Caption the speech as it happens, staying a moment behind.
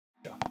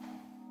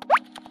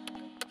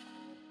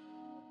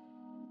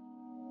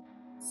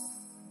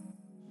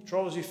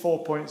Metrology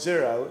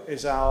 4.0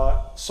 is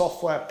our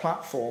software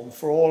platform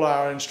for all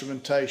our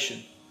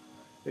instrumentation.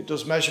 It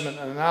does measurement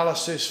and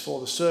analysis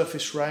for the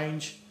surface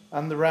range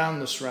and the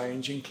roundness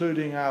range,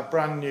 including our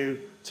brand new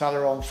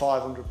Talyrond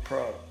 500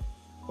 Pro.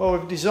 Well,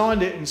 we've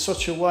designed it in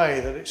such a way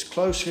that it's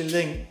closely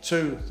linked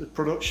to the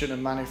production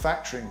and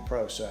manufacturing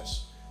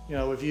process. You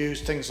know, we've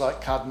used things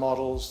like CAD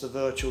models, the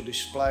virtual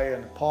display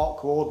and the part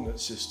coordinate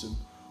system,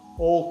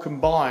 all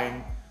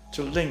combined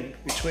to link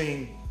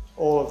between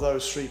all of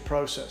those three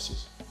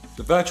processes.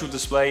 The virtual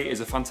display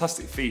is a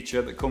fantastic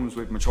feature that comes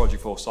with Metrology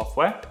 4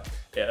 software.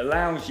 It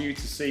allows you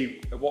to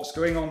see what's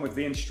going on with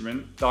the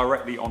instrument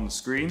directly on the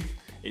screen.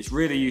 It's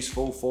really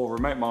useful for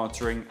remote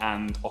monitoring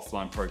and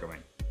offline programming.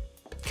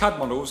 CAD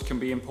models can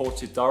be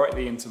imported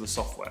directly into the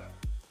software.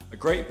 A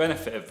great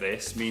benefit of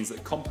this means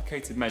that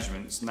complicated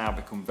measurements now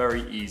become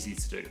very easy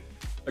to do.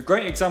 A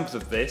great example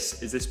of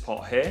this is this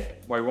part here,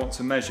 where we want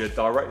to measure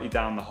directly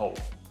down the hole.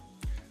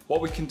 What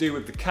we can do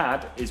with the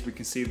CAD is we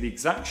can see the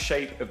exact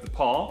shape of the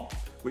part,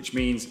 which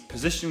means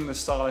positioning the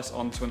stylus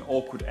onto an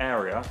awkward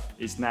area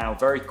is now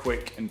very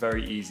quick and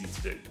very easy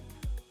to do.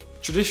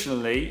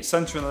 Traditionally,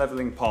 centre and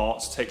levelling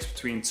parts takes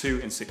between 2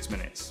 and 6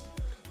 minutes.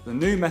 The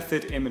new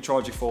method in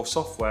Metrology 4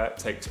 software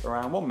takes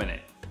around 1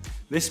 minute.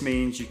 This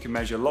means you can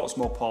measure lots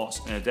more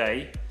parts in a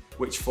day,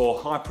 which for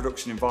high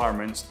production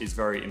environments is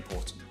very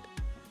important.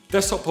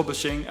 Desktop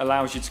publishing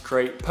allows you to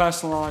create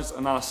personalised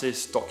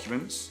analysis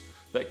documents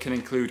that can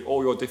include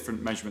all your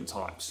different measurement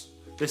types.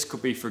 This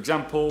could be, for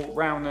example,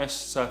 roundness,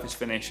 surface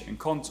finish and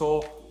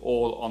contour,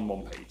 all on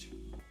one page.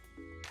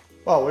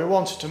 Well, we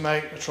wanted to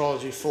make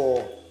Metrology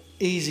 4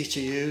 easy to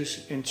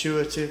use,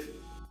 intuitive,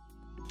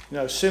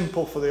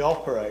 simple for the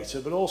operator,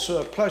 but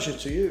also a pleasure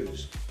to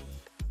use.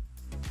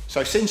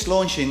 So since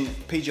launching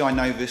PGI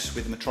Novus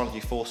with the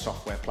Metrology 4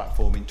 software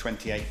platform in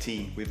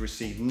 2018, we've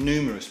received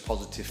numerous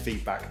positive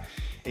feedback,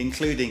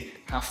 including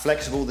how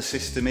flexible the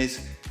system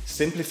is,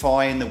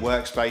 simplifying the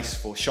workspace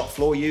for shop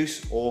floor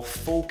use or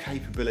full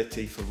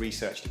capability for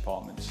research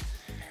departments,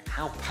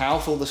 how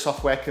powerful the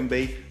software can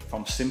be,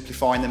 from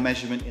simplifying the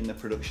measurement in the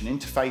production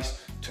interface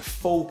to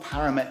full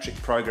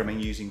parametric programming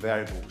using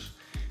variables.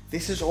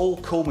 This has all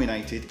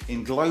culminated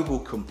in global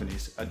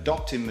companies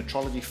adopting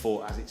Metrology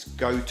 4 as its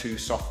go-to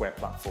software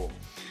platform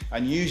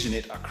and using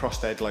it across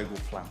their global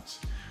plants.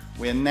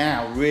 We are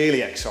now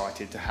really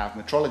excited to have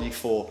Metrology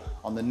 4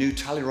 on the new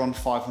Talyrond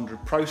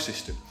 500 Pro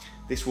system.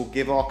 This will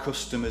give our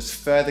customers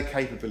further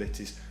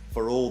capabilities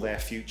for all their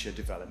future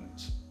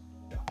developments.